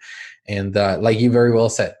minimum. And like you very well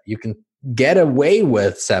said, you can get away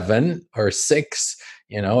with 7 or 6,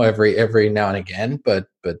 every now and again, but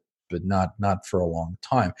not for a long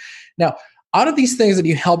time. Now, out of these things that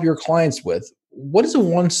you help your clients with, what is the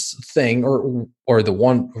one thing or the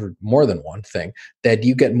one or more than one thing that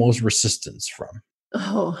you get most resistance from?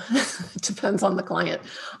 Oh, it depends on the client.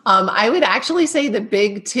 I would actually say the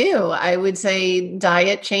big two. I would say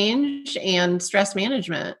diet change and stress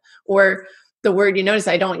management, or the word, you notice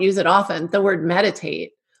I don't use it often, the word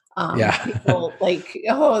meditate. Yeah. People like,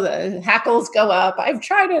 oh, the hackles go up. I've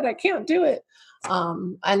tried it. I can't do it.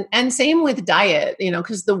 And same with diet,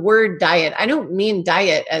 because the word diet, I don't mean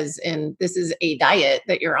diet as in this is a diet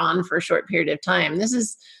that you're on for a short period of time. This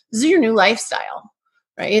is your new lifestyle,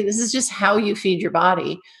 right? This is just how you feed your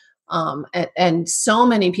body. And so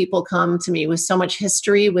many people come to me with so much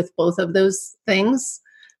history with both of those things,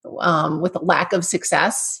 with a lack of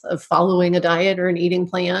success of following a diet or an eating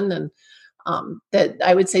plan. And that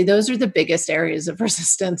I would say those are the biggest areas of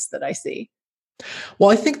resistance that I see. Well,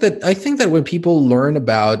 I think that when people learn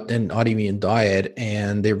about an autoimmune diet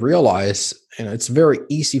and they realize, it's very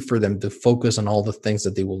easy for them to focus on all the things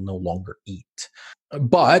that they will no longer eat.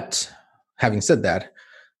 But having said that,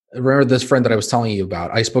 remember this friend that I was telling you about?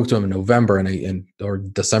 I spoke to him in November or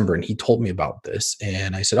December, and he told me about this.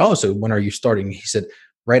 And I said, "Oh, so when are you starting?" He said,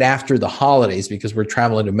 "Right after the holidays, because we're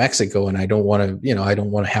traveling to Mexico, and I don't want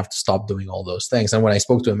to have to stop doing all those things." And when I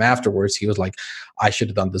spoke to him afterwards, he was like, "I should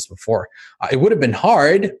have done this before. It would have been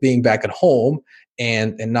hard being back at home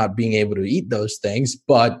and not being able to eat those things,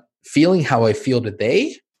 but feeling how I feel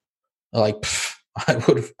today, like."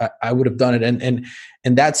 I would have done it,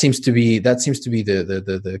 and that seems to be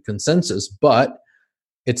the consensus, but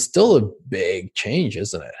it's still a big change,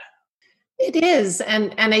 isn't it? It is,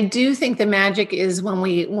 and I do think the magic is when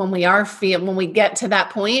we get to that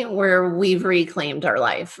point where we've reclaimed our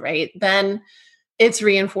life, right? Then it's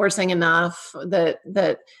reinforcing enough that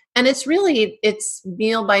and it's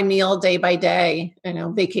meal by meal, day by day,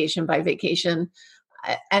 vacation by vacation.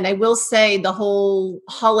 And I will say the whole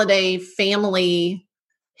holiday family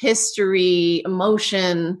history,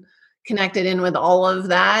 emotion connected in with all of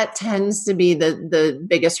that tends to be the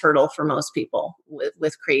biggest hurdle for most people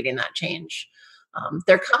with creating that change.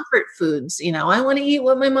 Their comfort foods, I want to eat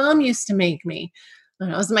what my mom used to make me.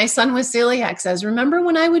 As my son with celiac says, remember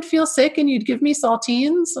when I would feel sick and you'd give me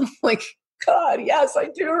saltines? I'm like, God, yes, I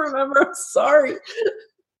do remember. I'm sorry.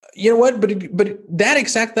 You know what? But that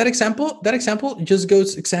example just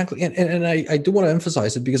goes exactly, and I do want to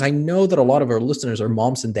emphasize it because I know that a lot of our listeners are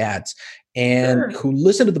moms and dads and Sure. who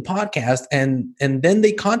listen to the podcast and then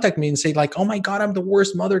they contact me and say like, "Oh my God, I'm the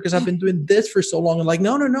worst mother because I've been doing this for so long." And like,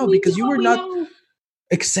 no, because you were We not know. Yeah.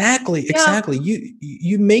 exactly.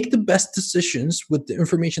 You make the best decisions with the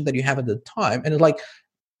information that you have at the time, and it's like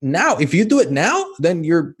now if you do it now, then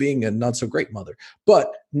you're being a not so great mother.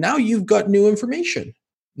 But now you've got new information.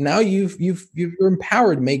 Now you're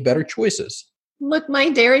empowered to make better choices. Look, my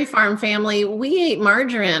dairy farm family, we ate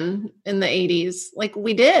margarine in the 80s. Like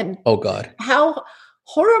we did. Oh God. How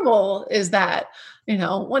horrible is that?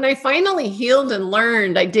 When I finally healed and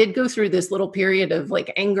learned, I did go through this little period of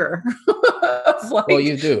like anger. Of Well, like,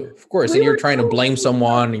 you do, of course, and we you're were trying to blame so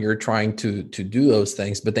someone, and you're trying to do those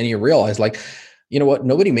things, but then you realize, like, you know what?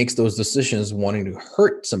 Nobody makes those decisions wanting to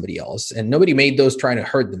hurt somebody else, and nobody made those trying to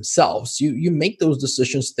hurt themselves. You make those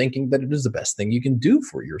decisions thinking that it is the best thing you can do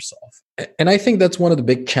for yourself, and I think that's one of the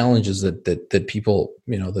big challenges that people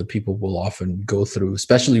that people will often go through,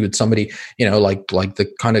 especially with somebody like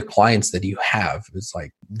the kind of clients that you have. It's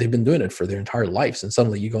like they've been doing it for their entire lives, and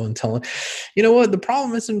suddenly you go and tell them, you know what? The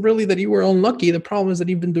problem isn't really that you were unlucky. The problem is that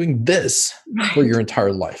you've been doing this for right. your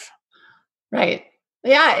entire life. Right.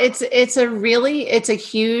 Yeah, it's a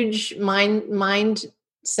huge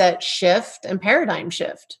mindset shift and paradigm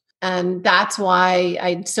shift. And that's why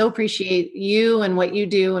I so appreciate you and what you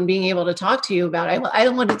do and being able to talk to you about it. I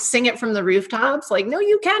don't want to sing it from the rooftops like, no,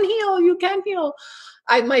 you can heal, you can heal.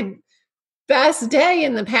 My best day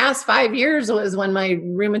in the past 5 years was when my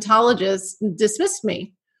rheumatologist dismissed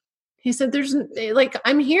me. He said, there's like,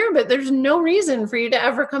 I'm here, but there's no reason for you to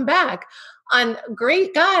ever come back. And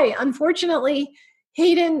great guy. Unfortunately,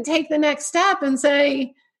 he didn't take the next step and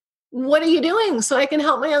say, what are you doing so I can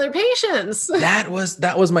help my other patients? That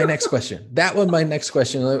was my next question. That was my next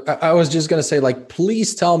question. I was just going to say, like,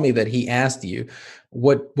 please tell me that he asked you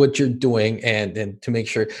what you're doing, and to make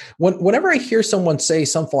sure whenever I hear someone say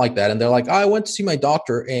something like that, and they're like, oh, I went to see my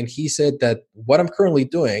doctor and he said that what I'm currently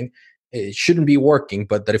doing, it shouldn't be working,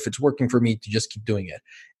 but that if it's working for me, to just keep doing it,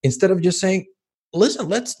 instead of just saying, listen,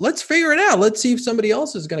 let's figure it out. Let's see if somebody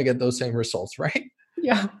else is going to get those same results, right?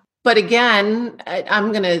 Yeah. But again,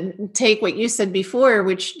 I'm going to take what you said before,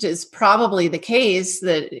 which is probably the case,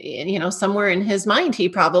 that, somewhere in his mind, he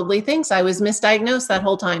probably thinks I was misdiagnosed that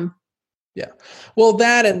whole time. Yeah. Well,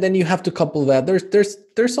 that, and then you have to couple that.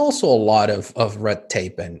 There's also a lot of red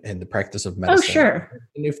tape in the practice of medicine. Oh, sure.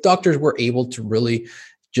 And if doctors were able to really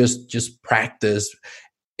just practice,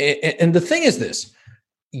 and the thing is this,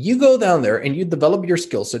 you go down there and you develop your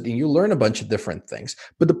skill set and you learn a bunch of different things.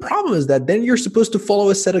 But the problem is that then you're supposed to follow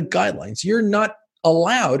a set of guidelines. You're not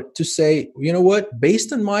allowed to say, you know what,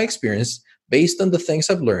 based on my experience, based on the things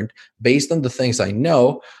I've learned, based on the things I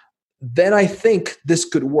know, then I think this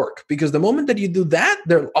could work. Because the moment that you do that,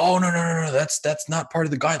 they're, oh, no, that's not part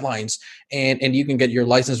of the guidelines. And you can get your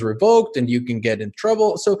license revoked and you can get in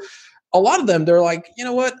trouble. So a lot of them, they're like, you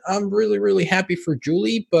know what, I'm really, really happy for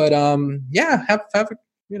Julie, but yeah, have a,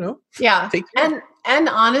 yeah. And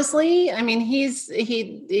honestly, I mean,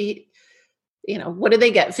 he what do they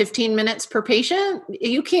get? 15 minutes per patient?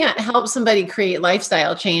 You can't help somebody create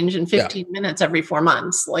lifestyle change in 15 minutes every 4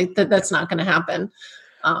 months. Like that's not going to happen.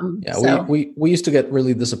 We used to get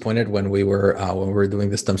really disappointed when we were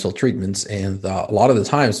doing the stem cell treatments, and a lot of the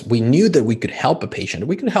times we knew that we could help a patient,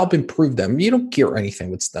 we could help improve them. You don't cure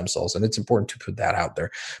anything with stem cells, and it's important to put that out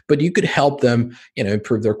there. But you could help them,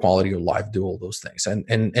 improve their quality of life, do all those things, and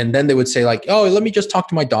then they would say like, oh, let me just talk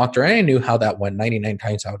to my doctor. And I knew how that went. 99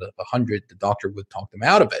 times out of 100, the doctor would talk them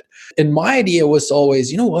out of it. And my idea was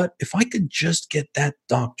always, you know what, if I could just get that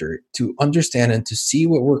doctor to understand and to see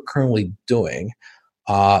what we're currently doing,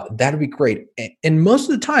 that'd be great. And most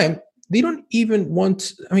of the time, they don't even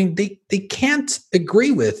want, they can't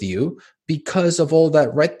agree with you because of all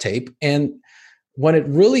that red tape. And when it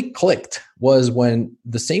really clicked was when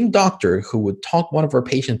the same doctor who would talk one of our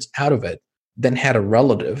patients out of it then had a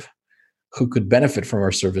relative who could benefit from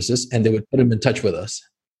our services, and they would put him in touch with us.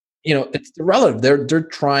 It's the relative. They're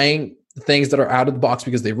trying things that are out of the box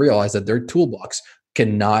because they realize that their toolbox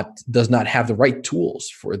does not have the right tools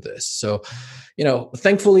for this. So,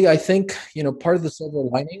 thankfully, I think, part of the silver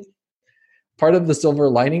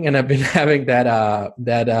lining, and I've been having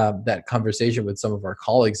that conversation with some of our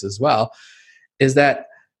colleagues as well, is that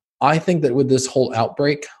I think that with this whole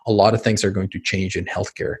outbreak, a lot of things are going to change in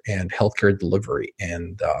healthcare and healthcare delivery.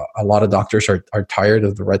 And a lot of doctors are tired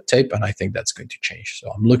of the red tape, and I think that's going to change. So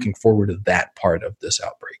I'm looking forward to that part of this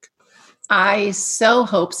outbreak. I so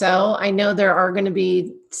hope so. I know there are going to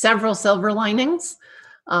be several silver linings,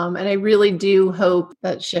 and I really do hope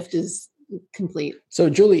that shift is complete. So,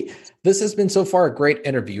 Julie, this has been so far a great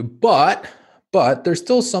interview, but there's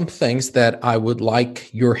still some things that I would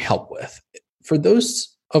like your help with. For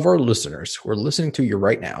those of our listeners who are listening to you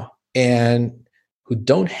right now and who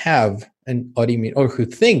don't have an autoimmune, or who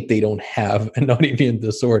think they don't have an autoimmune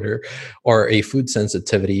disorder or a food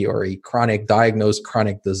sensitivity or a diagnosed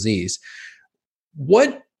chronic disease,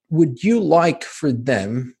 what would you like for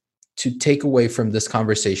them to take away from this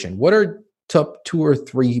conversation? What are top 2 or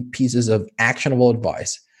 3 pieces of actionable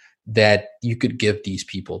advice that you could give these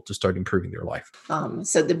people to start improving their life?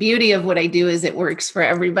 So the beauty of what I do is it works for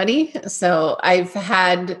everybody. So I've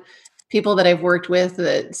had people that I've worked with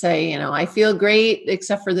that say, I feel great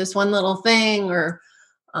except for this one little thing,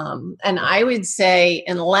 and I would say,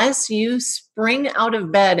 unless you spring out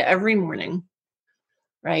of bed every morning,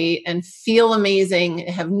 right, and feel amazing,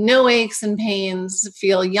 have no aches and pains,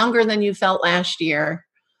 feel younger than you felt last year,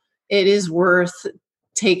 it is worth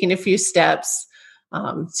taking a few steps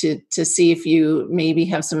to see if you maybe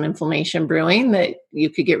have some inflammation brewing that you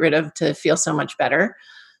could get rid of to feel so much better.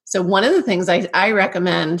 So one of the things I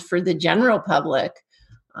recommend for the general public,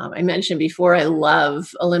 I mentioned before, I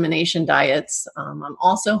love elimination diets. I'm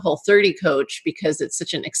also Whole30 coach because it's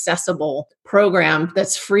such an accessible program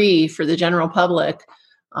that's free for the general public,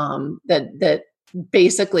 that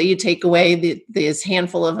basically you take away this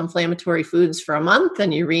handful of inflammatory foods for a month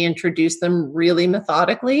and you reintroduce them really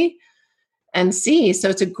methodically and see. So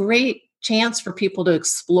it's a great chance for people to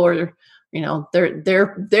explore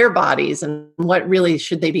their bodies, and what really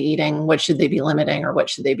should they be eating, what should they be limiting, or what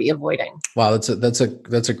should they be avoiding. Wow, that's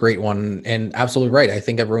a great one, and absolutely right. I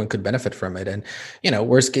think everyone could benefit from it. And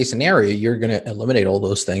worst case scenario, you're going to eliminate all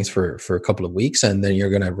those things for a couple of weeks, and then you're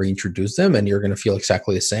going to reintroduce them, and you're going to feel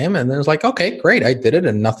exactly the same. And then it's like, okay, great, I did it,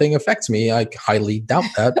 and nothing affects me. I highly doubt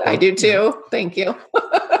that. I do too. Thank you.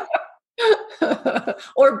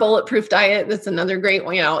 Or bulletproof diet. That's another great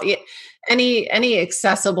one. Any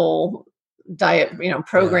accessible diet,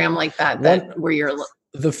 program like that where you're.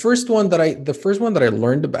 The first one that I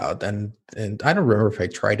learned about, and I don't remember if I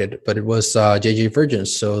tried it, but it was JJ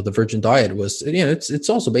Virgin's. So the Virgin diet was, it's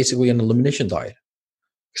also basically an elimination diet.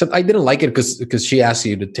 Except I didn't like it because she asked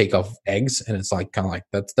you to take off eggs, and it's like kind of like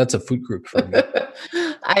that's a food group for me.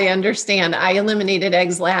 I understand. I eliminated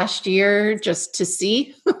eggs last year just to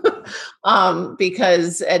see,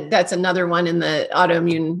 because that's another one in the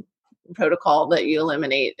autoimmune protocol that you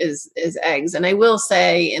eliminate is eggs. And I will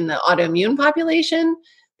say, in the autoimmune population,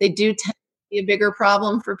 they do tend to be a bigger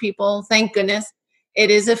problem for people. Thank goodness. It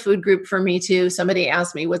is a food group for me too. Somebody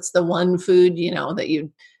asked me, what's the one food, that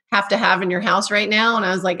you have to have in your house right now? And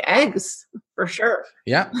I was like, eggs, for sure.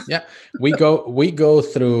 Yeah. We go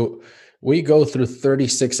through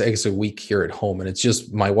 36 eggs a week here at home, and it's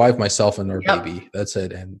just my wife, myself, and our baby. That's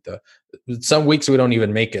it. And some weeks we don't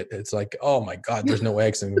even make it. It's like, oh my God, there's no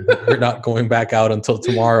eggs, and we're not going back out until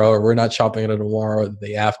tomorrow, or we're not shopping it tomorrow or the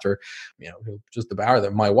day after. Just devour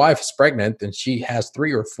them. My wife is pregnant, and she has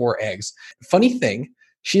 3 or 4 eggs. Funny thing,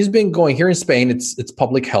 she's been going here in Spain. It's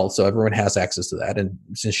public health, so everyone has access to that. And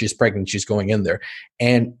since she's pregnant, she's going in there.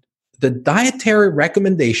 And the dietary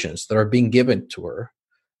recommendations that are being given to her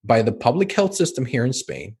by the public health system here in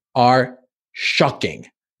Spain are shocking.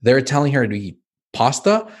 They're telling her to eat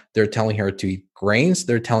pasta. They're telling her to eat grains.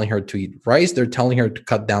 They're telling her to eat rice. They're telling her to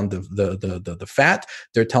cut down the fat.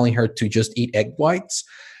 They're telling her to just eat egg whites.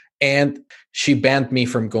 And she banned me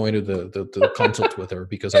from going to the consult with her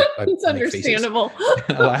because I it's understandable.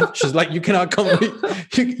 She's like, you cannot come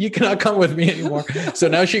you cannot come with me anymore. So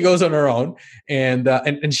now she goes on her own, and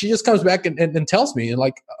she just comes back and tells me, and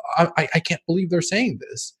like, I can't believe they're saying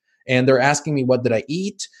this. And they're asking me, what did I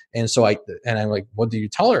eat? And so I'm like, what do you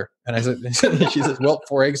tell her? And I said, she says, well,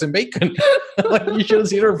 4 eggs and bacon. Like, you should have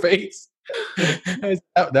seen her face.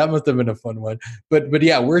 That must have been a fun one. But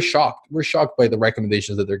yeah, we're shocked. We're shocked by the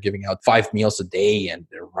recommendations that they're giving out: 5 meals a day, and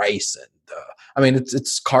rice, and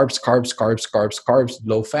it's carbs,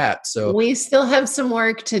 low fat. So we still have some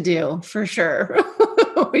work to do, for sure.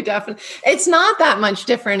 We definitely. It's not that much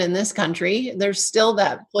different in this country. There's still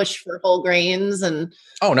that push for whole grains, and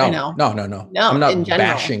no. I'm not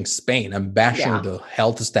bashing Spain. I'm bashing the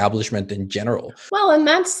health establishment in general. Well, and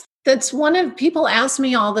that's one of people ask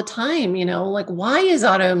me all the time, like, why is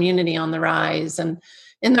autoimmunity on the rise? And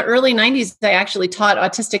in the early 90s, I actually taught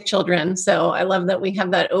autistic children. So I love that we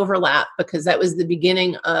have that overlap, because that was the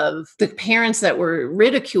beginning of the parents that were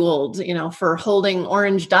ridiculed, for holding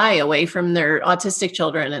orange dye away from their autistic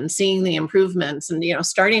children, and seeing the improvements, and,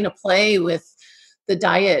 starting to play with the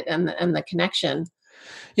diet and the connection.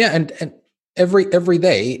 Yeah. And every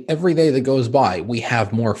day that goes by, we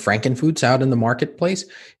have more frankenfoods out in the marketplace.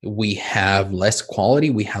 We have less quality.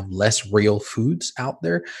 We have less real foods out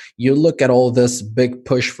there. You look at all this big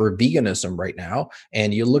push for veganism right now,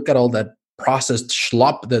 and you look at all that processed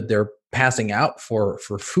schlop that they're passing out for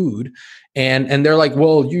food, and they're like,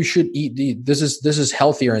 well, you should eat this is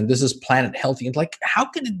healthier, and this is planet healthy. And like, how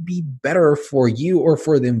can it be better for you or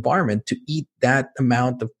for the environment to eat that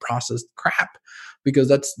amount of processed crap? Because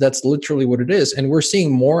that's literally what it is. And we're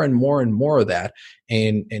seeing more and more and more of that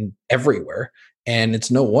in everywhere. And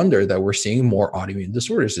it's no wonder that we're seeing more autoimmune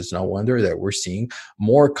disorders. It's no wonder that we're seeing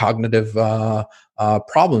more cognitive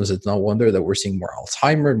problems. It's no wonder that we're seeing more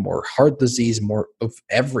Alzheimer's, more heart disease, more of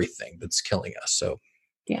everything that's killing us. So,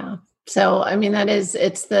 yeah. So,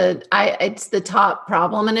 it's the top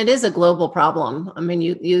problem, and it is a global problem.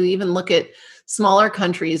 You even look at smaller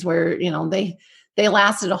countries where, they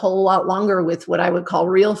lasted a whole lot longer with what I would call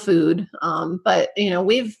real food. But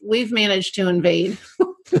we've managed to invade,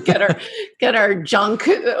 get our junk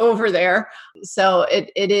over there. So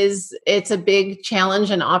it's a big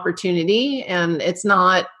challenge and opportunity, and it's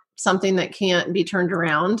not something that can't be turned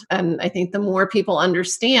around. And I think the more people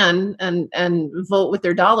understand and vote with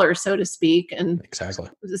their dollar, so to speak, and exactly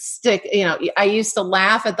stick, I used to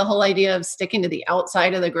laugh at the whole idea of sticking to the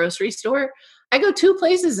outside of the grocery store. I go 2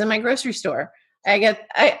 places in my grocery store. I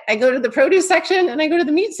go to the produce section, and I go to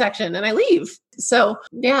the meat section, and I leave. So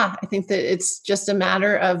yeah, I think that it's just a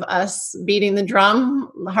matter of us beating the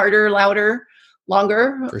drum harder, louder,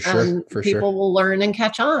 longer. For sure. People will learn and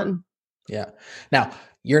catch on. Yeah. Now,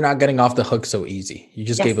 you're not getting off the hook so easy. You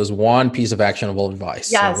just gave us one piece of actionable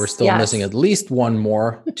advice. Yes, so we're still missing at least one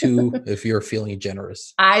more, two, if you're feeling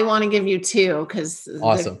generous. I want to give you two because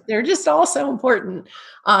awesome. they're just all so important.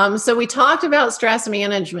 So we talked about stress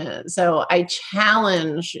management. So I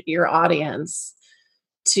challenge your audience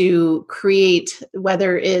to create,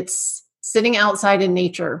 whether it's sitting outside in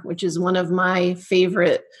nature, which is one of my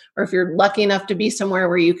favorite, or if you're lucky enough to be somewhere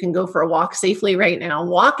where you can go for a walk safely right now,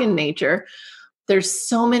 walk in nature. There's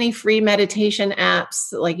so many free meditation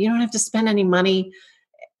apps. Like, you don't have to spend any money.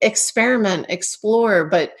 Experiment, explore,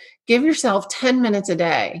 but give yourself 10 minutes a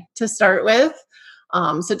day to start with.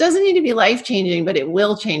 So it doesn't need to be life-changing, but it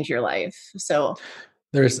will change your life. So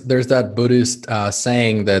there's that Buddhist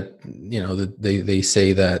saying that, that they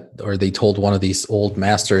say that, or they told one of these old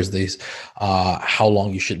masters how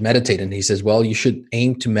long you should meditate. And he says, well, you should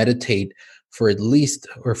aim to meditate for at least,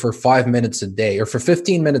 or for 5 minutes a day, or for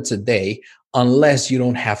 15 minutes a day, unless you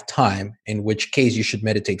don't have time, in which case you should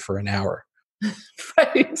meditate for an hour.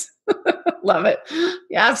 Right. Love it.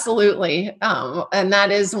 Yeah, absolutely. And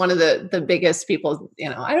that is one of the biggest people,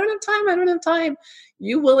 I don't have time.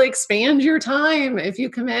 You will expand your time if you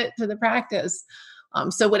commit to the practice.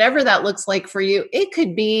 So whatever that looks like for you, it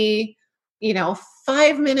could be,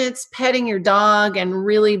 5 minutes petting your dog and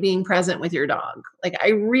really being present with your dog.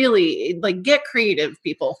 Get creative,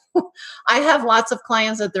 people. I have lots of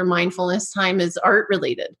clients that their mindfulness time is art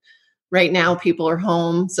related. Right now, people are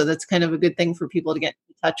home, so that's kind of a good thing for people to get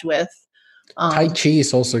in touch with. Tai Chi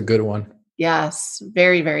is also a good one. Yes,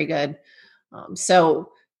 very, very good.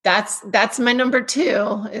 So that's my number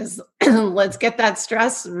two is let's get that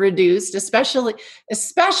stress reduced,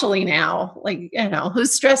 especially now,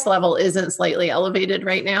 whose stress level isn't slightly elevated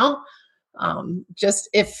right now. Just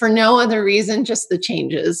if for no other reason, just the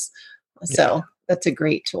changes. So that's a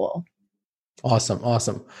great tool.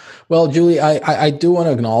 Awesome. Well, Julie, I do want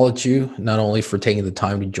to acknowledge you not only for taking the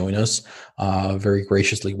time to join us, very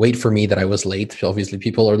graciously. Wait for me that I was late. Obviously,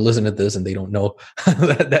 people are listening to this and they don't know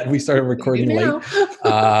that we started recording late.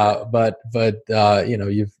 But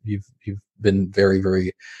you've been very,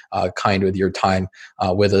 very kind with your time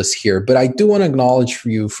with us here. But I do want to acknowledge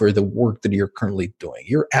you for the work that you're currently doing.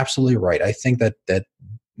 You're absolutely right. I think that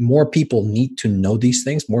more people need to know these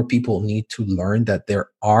things. More people need to learn that there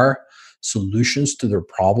are solutions to their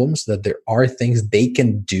problems, that there are things they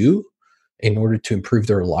can do in order to improve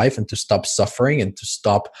their life and to stop suffering and to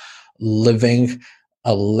stop living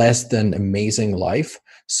a less than amazing life.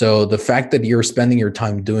 So the fact that you're spending your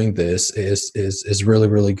time doing this is really,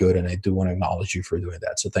 really good. And I do want to acknowledge you for doing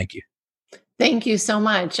that. So thank you. Thank you so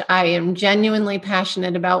much. I am genuinely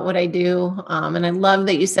passionate about what I do. And I love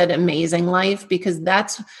that you said amazing life, because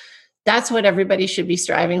that's what everybody should be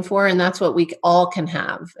striving for. And that's what we all can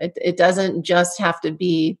have. It doesn't just have to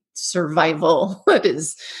be survival. It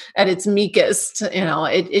is at its meekest,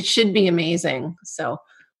 it should be amazing. So.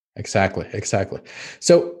 Exactly.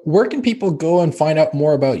 So where can people go and find out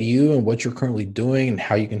more about you and what you're currently doing and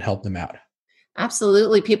how you can help them out?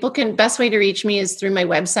 Absolutely. Best way to reach me is through my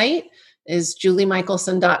website, is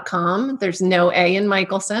juliemichelson.com. There's no A in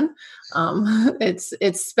Michelson. It's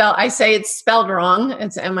spelled, I say it's spelled wrong.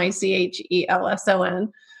 It's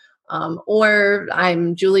Michelson. Or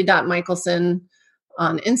I'm Julie.Michelson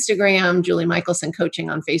on Instagram, Julie Michelson Coaching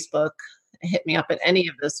on Facebook. Hit me up at any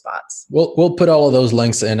of those spots. We'll put all of those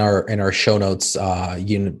links in our show notes.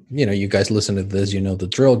 You guys listen to this, the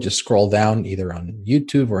drill. Just scroll down either on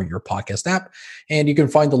YouTube or in your podcast app, and you can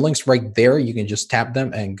find the links right there. You can just tap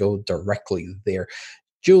them and go directly there.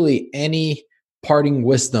 Julie, any parting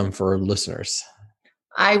wisdom for our listeners?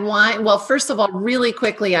 First of all, really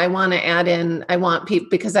quickly, I want to add in, I want people,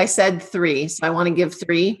 because I said 3, so I want to give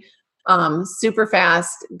 3. Super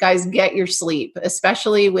fast, guys, get your sleep,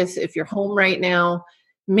 especially if you're home right now,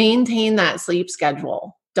 maintain that sleep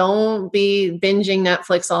schedule. Don't be binging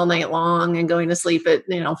Netflix all night long and going to sleep at,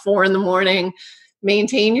 4 a.m.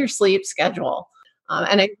 Maintain your sleep schedule.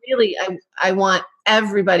 And I want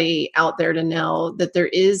everybody out there to know that there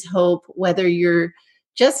is hope, whether you're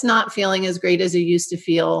just not feeling as great as you used to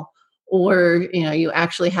feel, or, you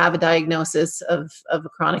actually have a diagnosis of a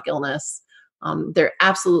chronic illness. There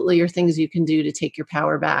absolutely are things you can do to take your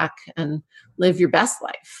power back and live your best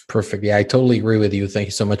life. Perfect. Yeah, I totally agree with you. Thank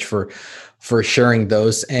you so much for sharing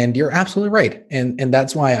those. And you're absolutely right. And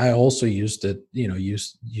that's why I also used it,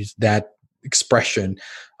 use that expression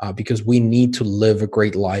because we need to live a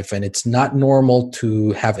great life. And it's not normal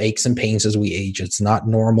to have aches and pains as we age. It's not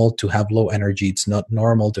normal to have low energy. It's not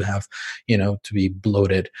normal to have, to be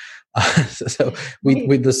bloated. So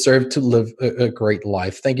we deserve to live a great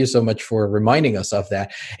life. Thank you so much for reminding us of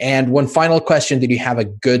that. And one final question, did you have a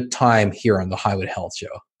good time here on the Highway to Health Show?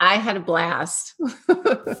 I had a blast.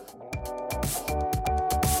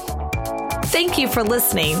 Thank you for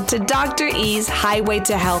listening to Dr. E's Highway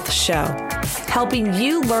to Health show, helping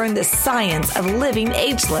you learn the science of living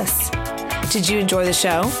ageless. Did you enjoy the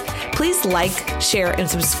show? Please like, share, and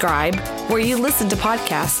subscribe where you listen to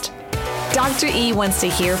podcasts. Dr. E wants to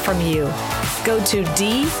hear from you. Go to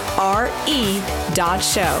DRE.show.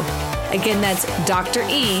 Again, that's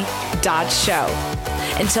DRE.show.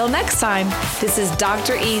 Until next time, this is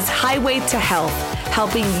Dr. E's Highway to Health,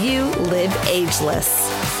 helping you live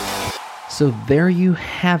ageless. So there you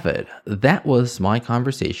have it. That was my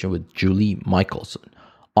conversation with Julie Michelson.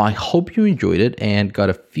 I hope you enjoyed it and got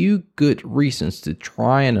a few good reasons to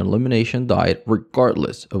try an elimination diet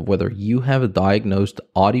regardless of whether you have a diagnosed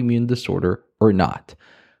autoimmune disorder or not.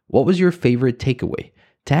 What was your favorite takeaway?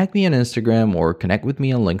 Tag me on Instagram or connect with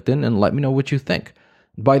me on LinkedIn and let me know what you think.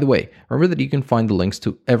 By the way, remember that you can find the links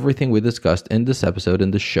to everything we discussed in this episode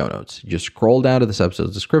in the show notes. Just scroll down to this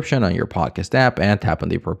episode's description on your podcast app and tap on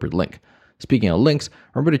the appropriate link. Speaking of links,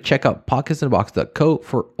 remember to check out podcastinthebox.co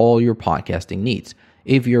for all your podcasting needs.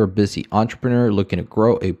 If you're a busy entrepreneur looking to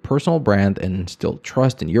grow a personal brand and instill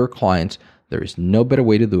trust in your clients, there is no better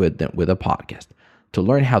way to do it than with a podcast. To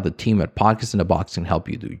learn how the team at Podcast in the Box can help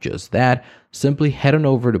you do just that, simply head on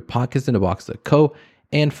over to podcastinthebox.co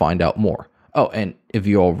and find out more. Oh, and if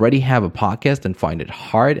you already have a podcast and find it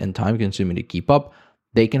hard and time-consuming to keep up,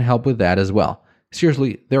 they can help with that as well.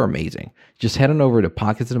 Seriously, they're amazing. Just head on over to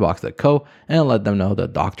podcastinthebox.co and let them know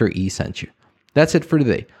that Dr. E sent you. That's it for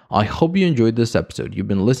today. I hope you enjoyed this episode. You've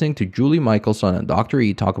been listening to Julie Michelson and Dr.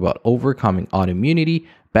 E talk about overcoming autoimmunity,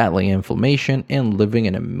 battling inflammation, and living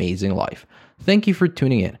an amazing life. Thank you for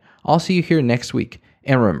tuning in. I'll see you here next week.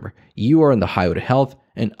 And remember, you are on the highway to health,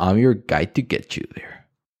 and I'm your guide to get you there.